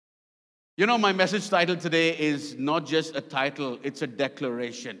My message title today is not just a title, it's a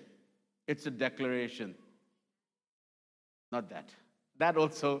declaration. It's a declaration. Not that.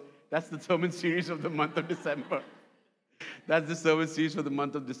 That's the sermon series of the month of December. That's the sermon series for the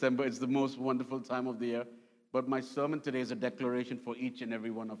month of December. It's the most wonderful time of the year. But my sermon today is a declaration for each and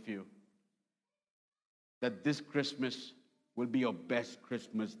every one of you that this Christmas will be your best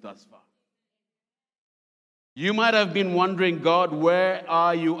Christmas thus far. You might have been wondering, God, where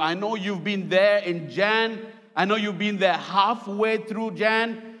are you? I know you've been there in Jan. I know you've been there halfway through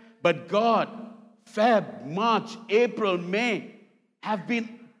Jan. But God, Feb, March, April, May have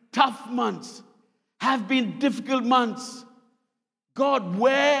been tough months, have been difficult months. God,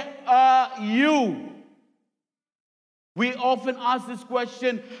 where are you? We often ask this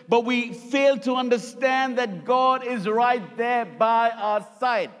question, but we fail to understand that God is right there by our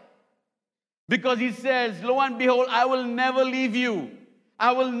side. Because he says, lo and behold, I will never leave you.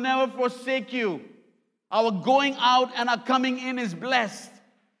 I will never forsake you. Our going out and our coming in is blessed.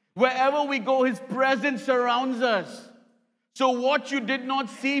 Wherever we go, his presence surrounds us. So what you did not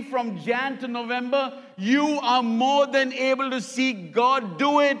see from Jan to November, you are more than able to see God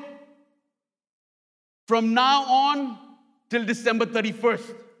do it from now on till December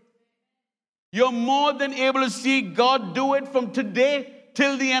 31st. You're more than able to see God do it from today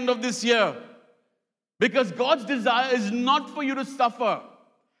till the end of this year. Because God's desire is not for you to suffer.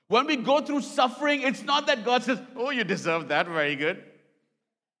 When we go through suffering, it's not that God says, oh, you deserve that, very good.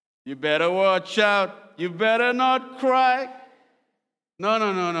 You better watch out. You better not cry.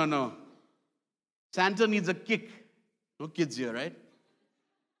 No. Santa needs a kick. No kids here, right?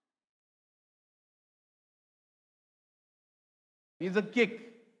 Needs a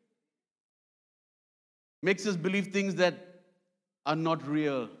kick. Makes us believe things that are not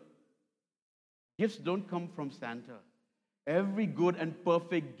real. Gifts don't come from Santa. Every good and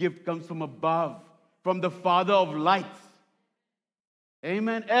perfect gift comes from above, from the Father of lights.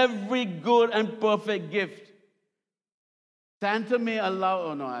 Amen. Every good and perfect gift. Santa may allow,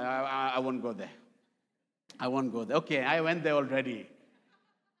 I won't go there. I won't go there. Okay, I went there already.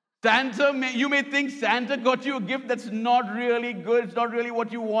 You may think Santa got you a gift that's not really good, it's not really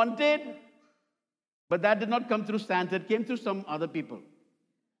what you wanted. But that did not come through Santa, it came through some other people.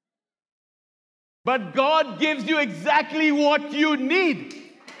 But God gives you exactly what you need.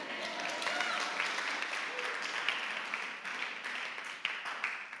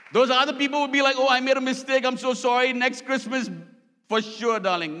 Those other people would be like, oh, I made a mistake, I'm so sorry. Next Christmas, for sure,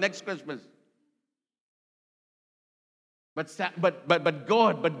 darling, next Christmas. But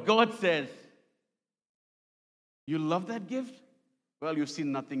God says, you love that gift? Well, you've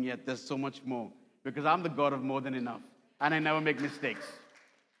seen nothing yet. There's so much more. Because I'm the God of more than enough. And I never make mistakes.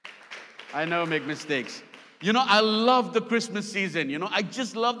 I love the Christmas season. I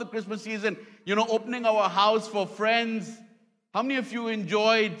just love the Christmas season. Opening our house for friends. How many of you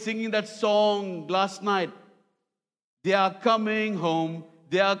enjoyed singing that song last night? They are coming home.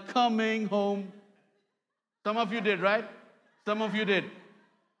 They are coming home. Some of you did, right? Some of you did.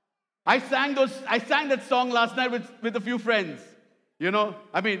 I sang that song last night with a few friends. We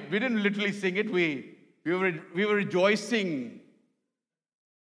didn't literally sing it. We were rejoicing.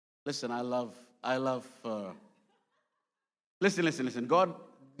 Listen, listen. God,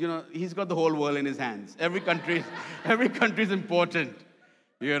 he's got the whole world in his hands. Every country is important,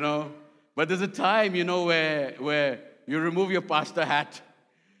 But there's a time, where you remove your pastor hat,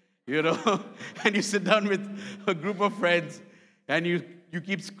 and you sit down with a group of friends, and you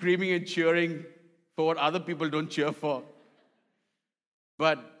keep screaming and cheering for what other people don't cheer for.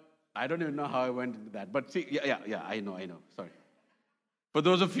 But I don't even know how I went into that. But see, yeah, I know. Sorry. For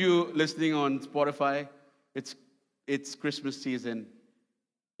those of you listening on Spotify, it's Christmas season.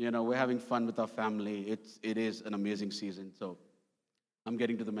 We're having fun with our family. It is an amazing season. So I'm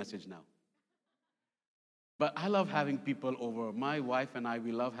getting to the message now. But I love having people over. My wife and I,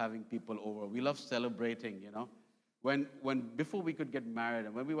 we love having people over. We love celebrating, Before we could get married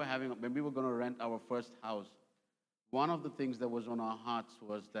and when we were going to rent our first house, one of the things that was on our hearts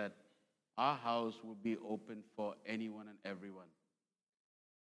was that our house would be open for anyone and everyone.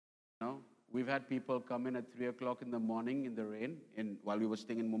 We've had people come in at 3 o'clock in the morning in the rain while we were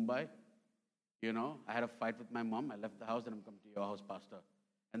staying in Mumbai. I had a fight with my mom. I left the house and I'm coming to your house, Pastor.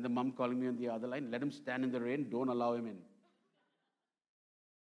 And the mom calling me on the other line, let him stand in the rain, don't allow him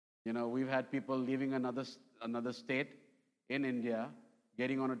in. We've had people leaving another state in India,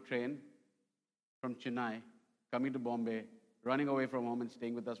 getting on a train from Chennai, coming to Bombay, running away from home and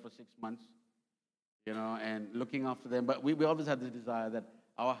staying with us for 6 months, and looking after them. But we always had this desire that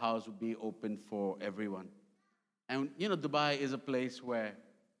our house would be open for everyone. And, Dubai is a place where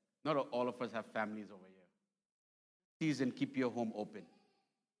Not all of us have families over here. Season, keep your home open.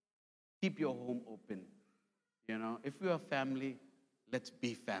 Keep your home open. You know, if we are family, let's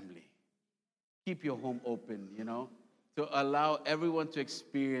be family. Keep your home open, you know, to allow everyone to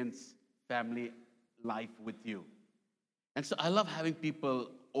experience family life with you. And so I love having people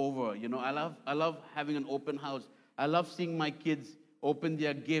over, you know. I love having an open house. I love seeing my kids open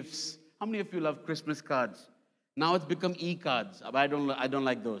their gifts. How many of you love Christmas cards? Now it's become e-cards, but I don't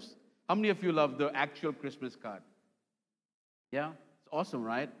like those. How many of you love the actual Christmas card? Yeah, it's awesome,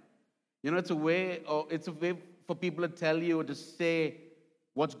 right? You know, it's a way for people to tell you or to say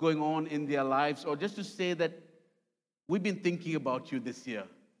what's going on in their lives, or just to say that we've been thinking about you this year.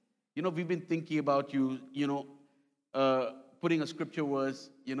 You know, we've been thinking about you, you know, putting a scripture verse,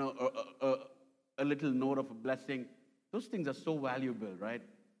 you know, a little note of a blessing. Those things are so valuable, right?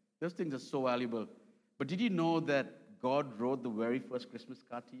 Those things are so valuable. But did you know that God wrote the very first Christmas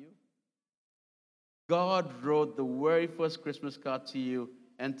card to you? God wrote the very first Christmas card to you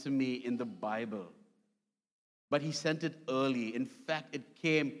and to me in the Bible. But he sent it early. In fact, it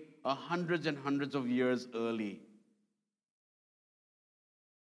came hundreds and hundreds of years early.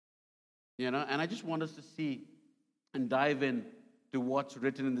 You know, and I just want us to see and dive in to what's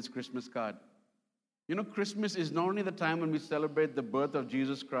written in this Christmas card. You know, Christmas is not only the time when we celebrate the birth of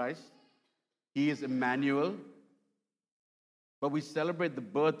Jesus Christ, he is Emmanuel, but we celebrate the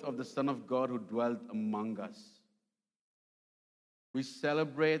birth of the Son of God who dwelt among us. We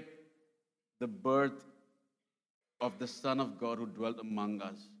celebrate the birth of the Son of God who dwelt among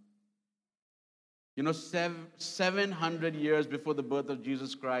us. You know, 700 years before the birth of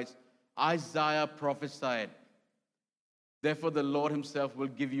Jesus Christ, Isaiah prophesied, "Therefore the Lord himself will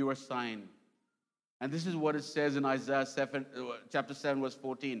give you a sign." And this is what it says in Isaiah chapter 7, verse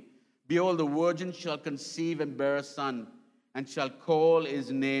 14. "Behold, the virgin shall conceive and bear a son, and shall call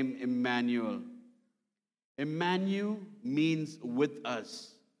his name Emmanuel." Emmanuel means with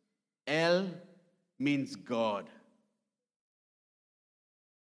us. El means God.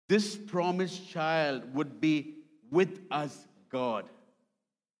 This promised child would be with us, God.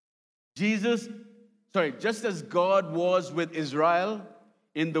 Just as God was with Israel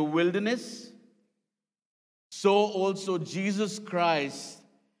in the wilderness, so also Jesus Christ,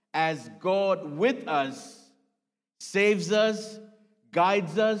 as God with us, saves us,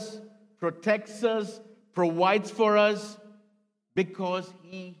 guides us, protects us, provides for us, because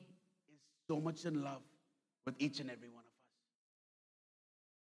he is so much in love with each and every one of us.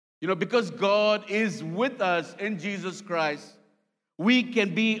 You know, because God is with us in Jesus Christ, we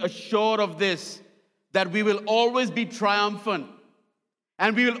can be assured of this, that we will always be triumphant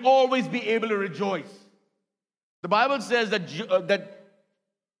and we will always be able to rejoice. The Bible says that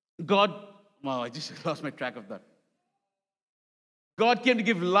God, wow, I just lost my track of that. God came to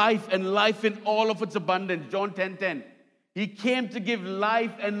give life and life in all of its abundance. John 10:10. He came to give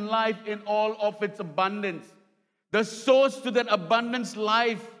life and life in all of its abundance. The source to that abundance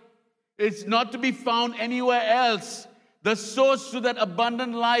life is not to be found anywhere else. The source to that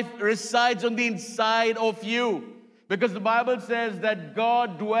abundant life resides on the inside of you. Because the Bible says that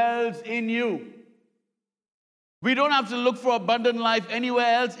God dwells in you. We don't have to look for abundant life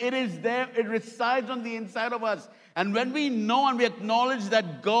anywhere else. It is there. It resides on the inside of us. And when we know and we acknowledge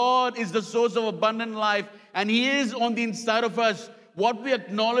that God is the source of abundant life and he is on the inside of us, what we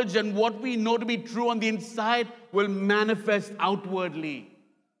acknowledge and what we know to be true on the inside will manifest outwardly.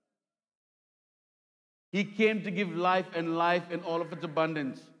 He came to give life and life in all of its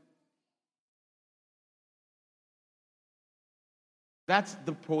abundance. That's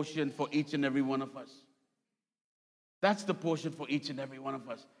the portion for each and every one of us. That's the portion for each and every one of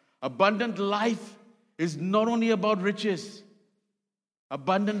us. Abundant life is not only about riches.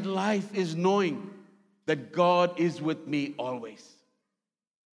 Abundant life is knowing that God is with me always.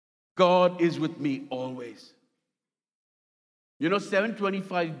 God is with me always. You know,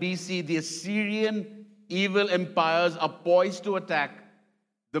 725 BC, the Assyrian evil empires are poised to attack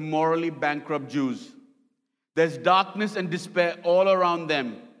the morally bankrupt Jews. There's darkness and despair all around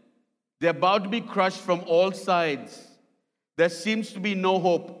them. They're about to be crushed from all sides. There seems to be no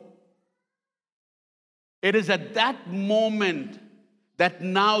hope. It is at that moment that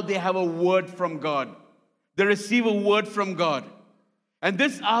now they have a word from God. They receive a word from God. And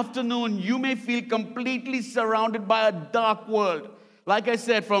this afternoon, you may feel completely surrounded by a dark world. Like I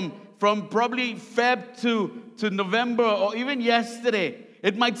said, from probably Feb to November or even yesterday,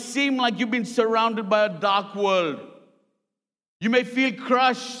 it might seem like you've been surrounded by a dark world. You may feel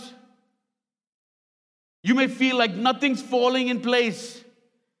crushed. You may feel like nothing's falling in place.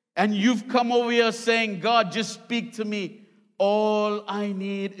 And you've come over here saying, "God, just speak to me." All I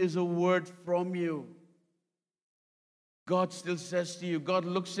need is a word from you. God still says to you, God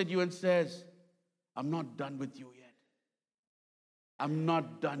looks at you and says, I'm not done with you yet. I'm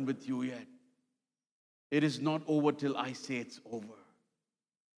not done with you yet. It is not over till I say it's over.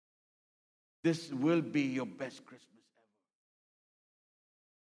 This will be your best Christmas ever.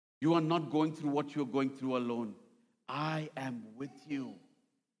 You are not going through what you're going through alone. I am with you.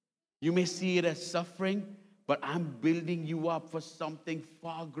 You may see it as suffering, but I'm building you up for something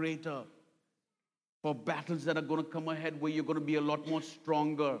far greater. For battles that are going to come ahead where you're going to be a lot more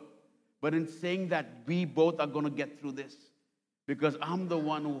stronger. But in saying that, we both are going to get through this. Because I'm the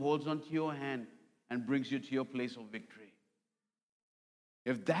one who holds onto your hand and brings you to your place of victory.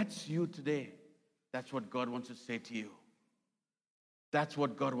 If that's you today, that's what God wants to say to you. That's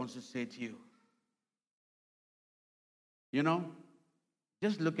what God wants to say to you. You know,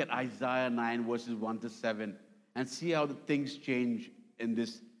 just look at Isaiah 9 verses 1 to 7 and see how the things change in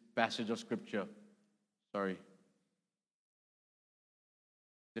this passage of Scripture. Sorry. Is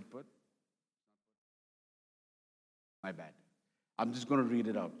it put? My bad. I'm just going to read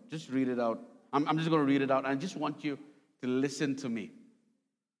it out. Just read it out. I'm just going to read it out. I just want you to listen to me.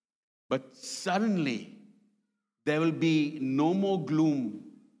 But suddenly, there will be no more gloom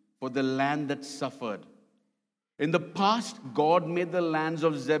for the land that suffered. In the past, God made the lands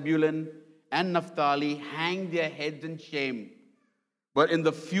of Zebulun and Naphtali hang their heads in shame. But in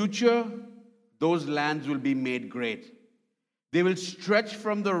the future, those lands will be made great. They will stretch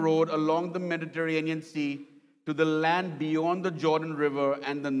from the road along the Mediterranean Sea to the land beyond the Jordan River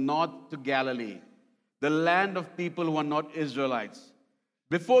and the north to Galilee, the land of people who are not Israelites.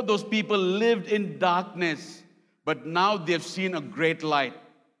 Before, those people lived in darkness, but now they've seen a great light.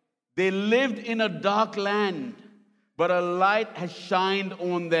 They lived in a dark land, but a light has shined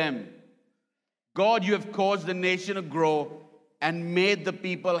on them. God, you have caused the nation to grow and made the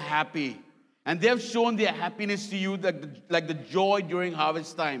people happy. And they have shown their happiness to you like the joy during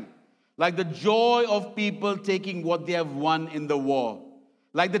harvest time, like the joy of people taking what they have won in the war.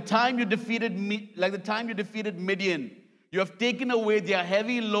 Like the time you defeated Midian, you have taken away their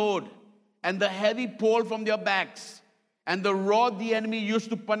heavy load and the heavy pole from their backs and the rod the enemy used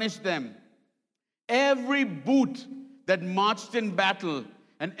to punish them. Every boot that marched in battle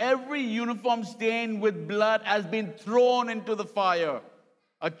and every uniform stained with blood has been thrown into the fire.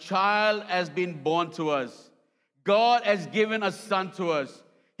 A child has been born to us. God has given a son to us.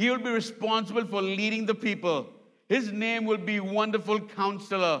 He will be responsible for leading the people. His name will be Wonderful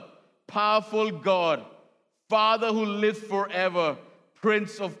Counselor, Powerful God, Father who lives forever,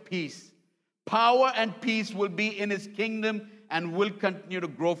 Prince of Peace. Power and peace will be in his kingdom and will continue to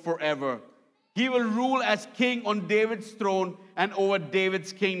grow forever. He will rule as king on David's throne and over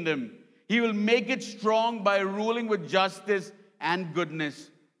David's kingdom. He will make it strong by ruling with justice and goodness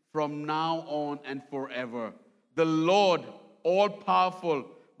from now on and forever. The Lord, all-powerful,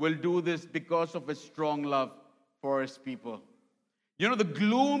 will do this because of his strong love for his people. You know, the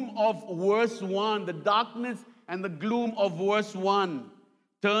gloom of verse 1, the darkness and the gloom of verse 1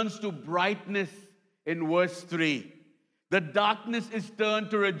 turns to brightness in verse 3. The darkness is turned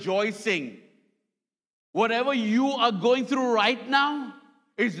to rejoicing. Whatever you are going through right now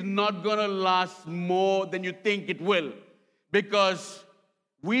is not going to last more than you think it will. Because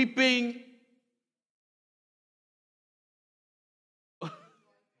weeping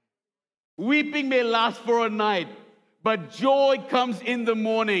may last for a night, but joy comes in the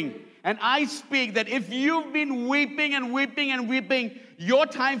morning. And I speak that if you've been weeping and weeping and weeping, your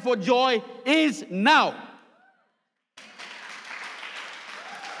time for joy is now.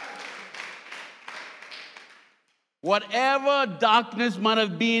 Whatever darkness might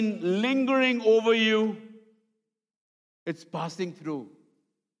have been lingering over you, it's passing through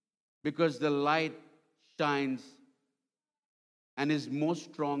because the light shines and is more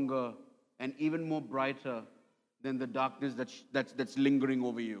stronger and even more brighter than the darkness that's lingering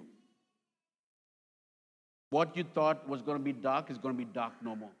over you. What you thought was going to be dark is going to be dark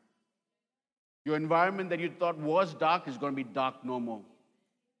no more. Your environment that you thought was dark is going to be dark no more.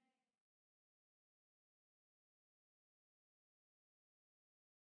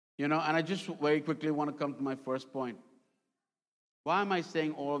 You know, and I just very quickly want to come to my first point. Why am I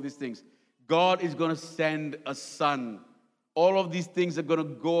saying all of these things? God is going to send a son. All of these things are going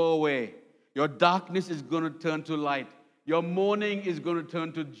to go away. Your darkness is going to turn to light. Your mourning is going to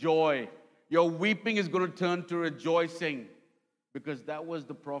turn to joy. Your weeping is going to turn to rejoicing. Because that was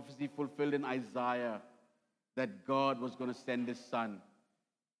the prophecy fulfilled in Isaiah that God was going to send his son.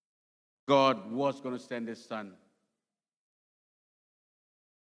 God was going to send his son.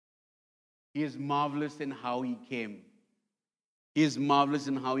 He is marvelous in how he came. He is marvelous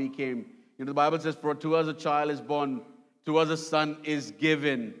in how he came. The Bible says, for to us a child is born, to us a son is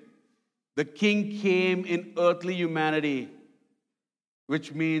given. The king came in earthly humanity,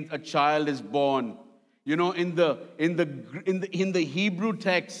 which means a child is born. In the Hebrew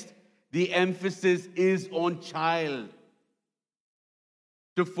text, the emphasis is on child.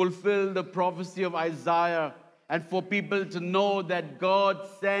 To fulfill the prophecy of Isaiah and for people to know that God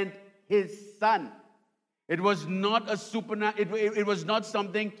sent his son. It was not it was not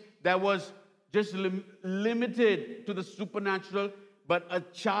something that was just limited to the supernatural, but a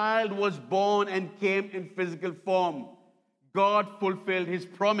child was born and came in physical form. God fulfilled his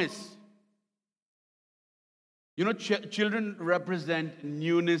promise. Children represent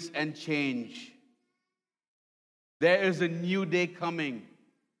newness and change. There is a new day coming.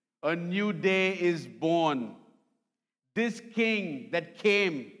 A new day is born. This king that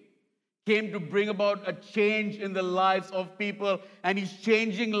came to bring about a change in the lives of people, and he's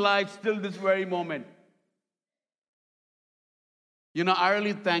changing lives till this very moment. I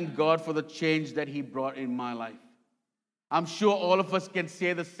really thank God for the change that he brought in my life. I'm sure all of us can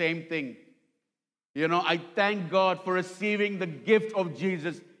say the same thing. I thank God for receiving the gift of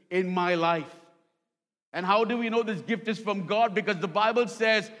Jesus in my life. And how do we know this gift is from God? Because the Bible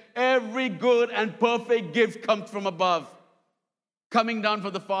says every good and perfect gift comes from above, coming down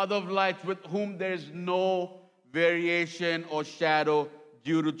from the Father of lights, with whom there is no variation or shadow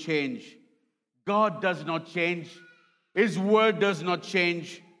due to change. God does not change. His word does not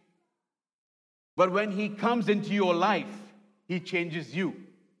change. But when he comes into your life, he changes you.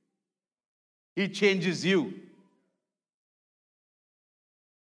 He changes you.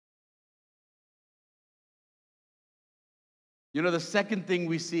 The second thing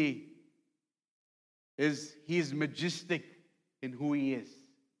we see is he is majestic in who he is.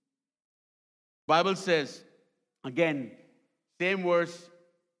 Bible says, again, same verse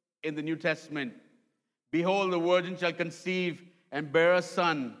in the New Testament, behold, the virgin shall conceive and bear a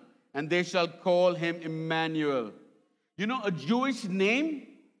son, and they shall call him Emmanuel. A Jewish name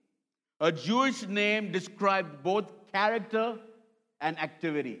described both character and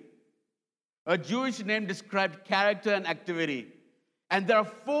activity. A Jewish name described character and activity. And there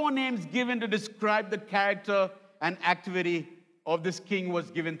are 4 names given to describe the character and activity of this king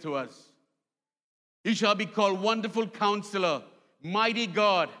was given to us. He shall be called Wonderful Counselor, Mighty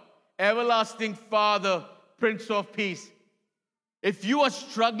God, Everlasting Father, Prince of Peace. If you are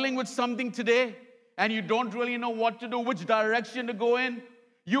struggling with something today and you don't really know what to do, which direction to go in,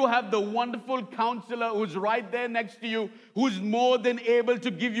 you have the Wonderful Counselor who's right there next to you, who's more than able to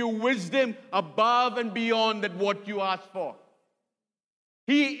give you wisdom above and beyond that what you ask for.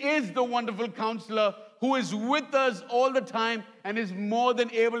 He is the Wonderful Counselor who is with us all the time and is more than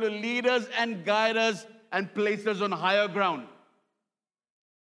able to lead us and guide us and place us on higher ground.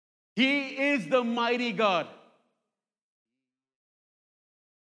 He is the mighty God.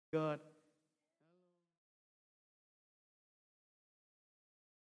 God.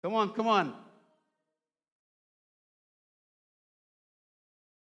 Come on, come on.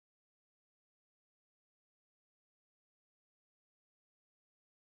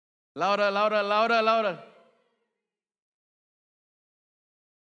 Louder, louder, louder, louder.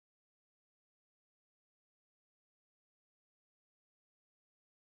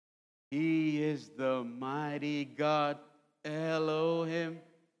 He is the mighty God, Elohim,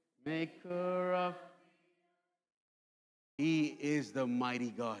 maker of. He is the mighty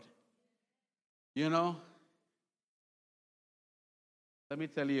God. Let me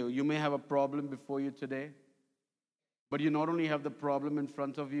tell you, you may have a problem before you today, but you not only have the problem in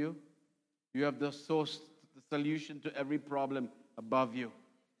front of you, you have the source, the solution to every problem above you.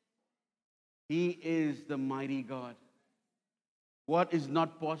 He is the mighty God. What is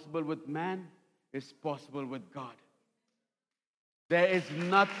not possible with man is possible with God. There is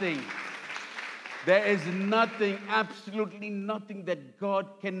nothing, absolutely nothing that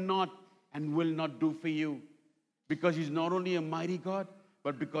God cannot and will not do for you, because he's not only a mighty God,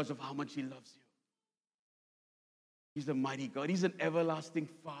 but because of how much he loves you. He's a mighty God. He's an everlasting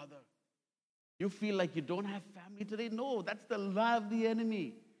Father. You feel like you don't have family today? No, that's the lie of the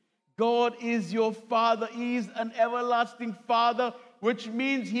enemy. God is your Father. He is an everlasting Father, which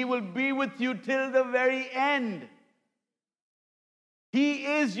means he will be with you till the very end. He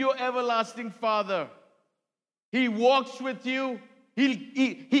is your everlasting Father. He walks with you. He'll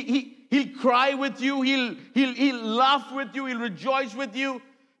cry with you. He'll laugh with you. He'll rejoice with you,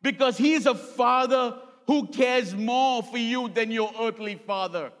 because he's a Father who cares more for you than your earthly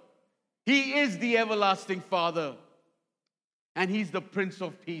father. He is the everlasting Father, and he's the Prince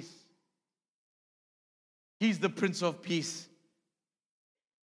of Peace. He's the Prince of Peace.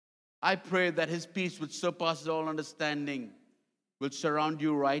 I pray that His peace, which surpasses all understanding, will surround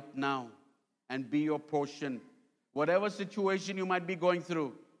you right now and be your portion. Whatever situation you might be going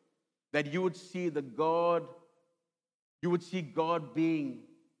through, that you would see you would see God being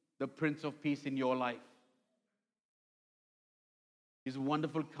the Prince of Peace in your life. He's a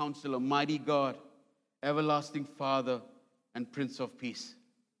wonderful counselor, mighty God, everlasting Father, and Prince of Peace.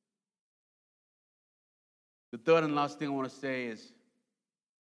 The third and last thing I want to say is,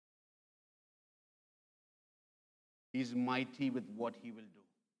 He's mighty with what He will do.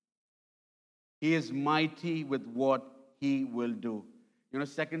 He is mighty with what He will do.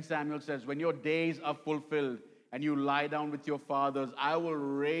 2 Samuel says, when your days are fulfilled and you lie down with your fathers, I will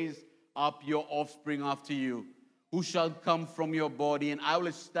raise up your offspring after you, who shall come from your body, and I will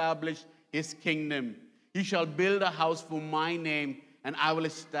establish His kingdom. He shall build a house for my name, and I will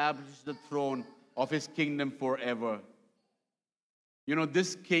establish the throne of His kingdom forever.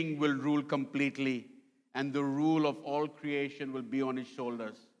 This king will rule completely, and the rule of all creation will be on His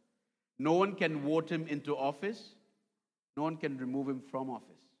shoulders. No one can vote Him into office. No one can remove Him from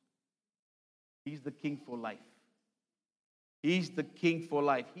office. He's the king for life. He's the king for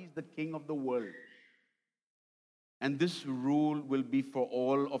life. He's the king of the world. And this rule will be for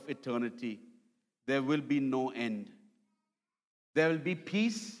all of eternity. There will be no end. There will be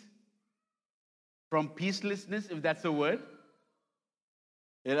peace from peacelessness, if that's a word.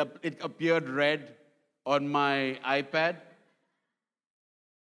 It appeared red on my iPad.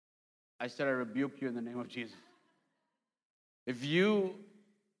 I said, I rebuke you in the name of Jesus. If you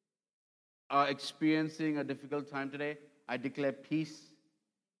are experiencing a difficult time today, I declare peace.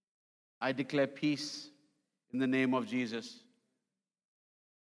 I declare peace in the name of Jesus.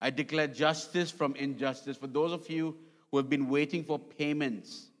 I declare justice from injustice. For those of you who have been waiting for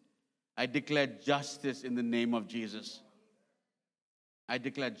payments, I declare justice in the name of Jesus. I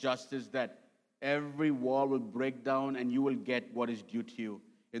declare justice, that every wall will break down and you will get what is due to you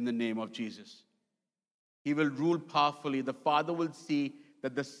in the name of Jesus. He will rule powerfully. The Father will see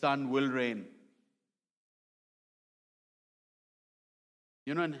that the Son will reign.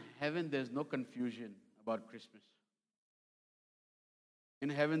 In heaven, there's no confusion about Christmas. In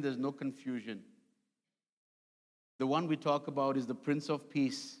heaven, there's no confusion. The one we talk about is the Prince of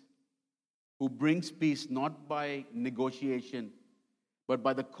Peace, who brings peace not by negotiation, but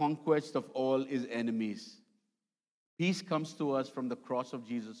by the conquest of all His enemies. Peace comes to us from the cross of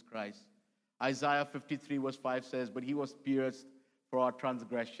Jesus Christ. Isaiah 53 verse 5 says, but He was pierced for our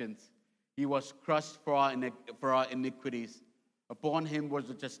transgressions. He was crushed for our iniquities. Upon Him was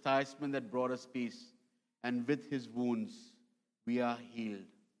the chastisement that brought us peace, and with His wounds we are healed.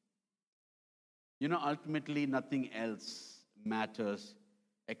 Ultimately nothing else matters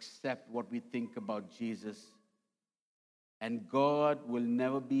except what we think about Jesus. And God will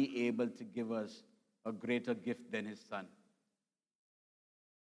never be able to give us a greater gift than His Son.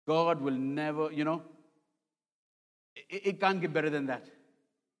 God will never, it can't get better than that.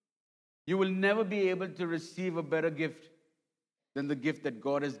 You will never be able to receive a better gift than the gift that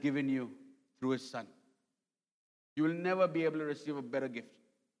God has given you through His Son. You will never be able to receive a better gift.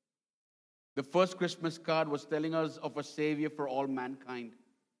 The first Christmas card was telling us of a Savior for all mankind.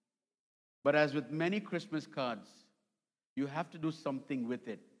 But as with many Christmas cards, you have to do something with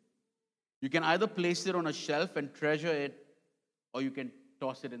it. You can either place it on a shelf and treasure it, or you can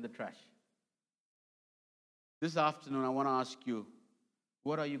toss it in the trash. This afternoon, I want to ask you,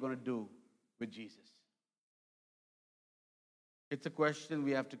 what are you going to do with Jesus? It's a question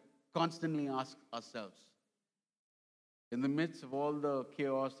we have to constantly ask ourselves. In the midst of all the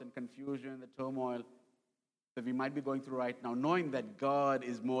chaos and confusion and the turmoil that we might be going through right now, knowing that God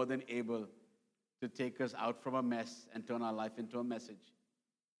is more than able to take us out from a mess and turn our life into a message.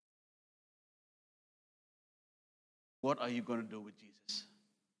 What are you going to do with Jesus?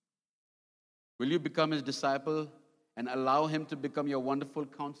 Will you become His disciple and allow Him to become your wonderful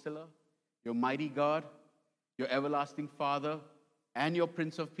counselor, your mighty God, your everlasting Father, and your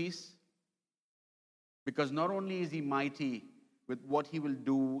Prince of Peace? Because not only is He mighty with what He will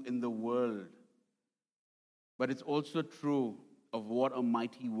do in the world, but it's also true of what a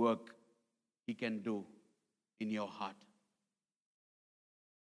mighty work He can do in your heart.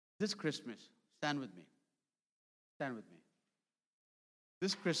 This Christmas, stand with me. Stand with me.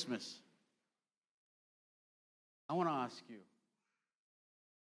 This Christmas, I want to ask you,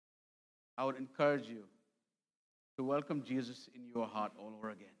 I would encourage you to welcome Jesus in your heart all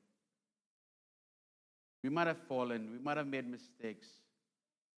over again. We might have fallen, we might have made mistakes,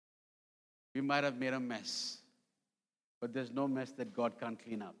 we might have made a mess, but there's no mess that God can't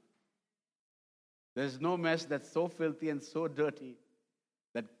clean up. There's no mess that's so filthy and so dirty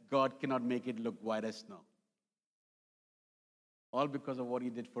that God cannot make it look white as snow. All because of what he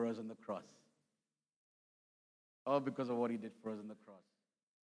did for us on the cross. All because of what he did for us on the cross.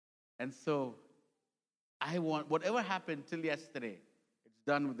 And so, I want, whatever happened till yesterday, it's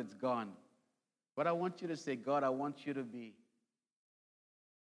done with, it's gone. But I want you to say, God, I want you to be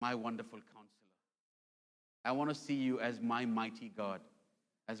my wonderful counselor. I want to see you as my mighty God,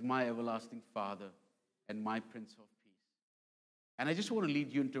 as my everlasting Father, and my Prince of Peace. And I just want to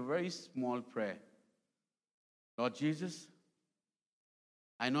lead you into a very small prayer. Lord Jesus,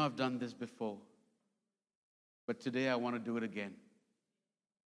 I know I've done this before, but today I want to do it again.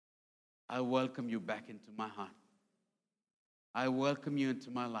 I welcome you back into my heart. I welcome you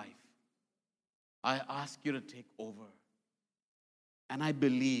into my life. I ask you to take over. And I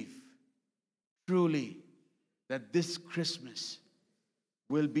believe truly that this Christmas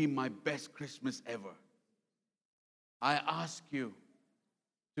will be my best Christmas ever. I ask you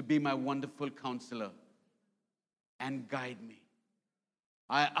to be my wonderful counselor and guide me.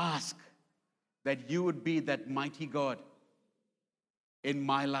 I ask that you would be that mighty God in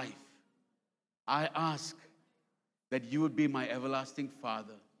my life. I ask that you would be my everlasting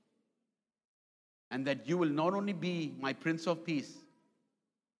Father, and that you will not only be my Prince of Peace,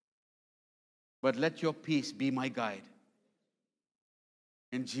 but let your peace be my guide.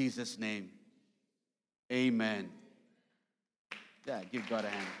 In Jesus' name, amen. Yeah, give God a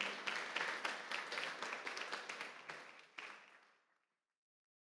hand.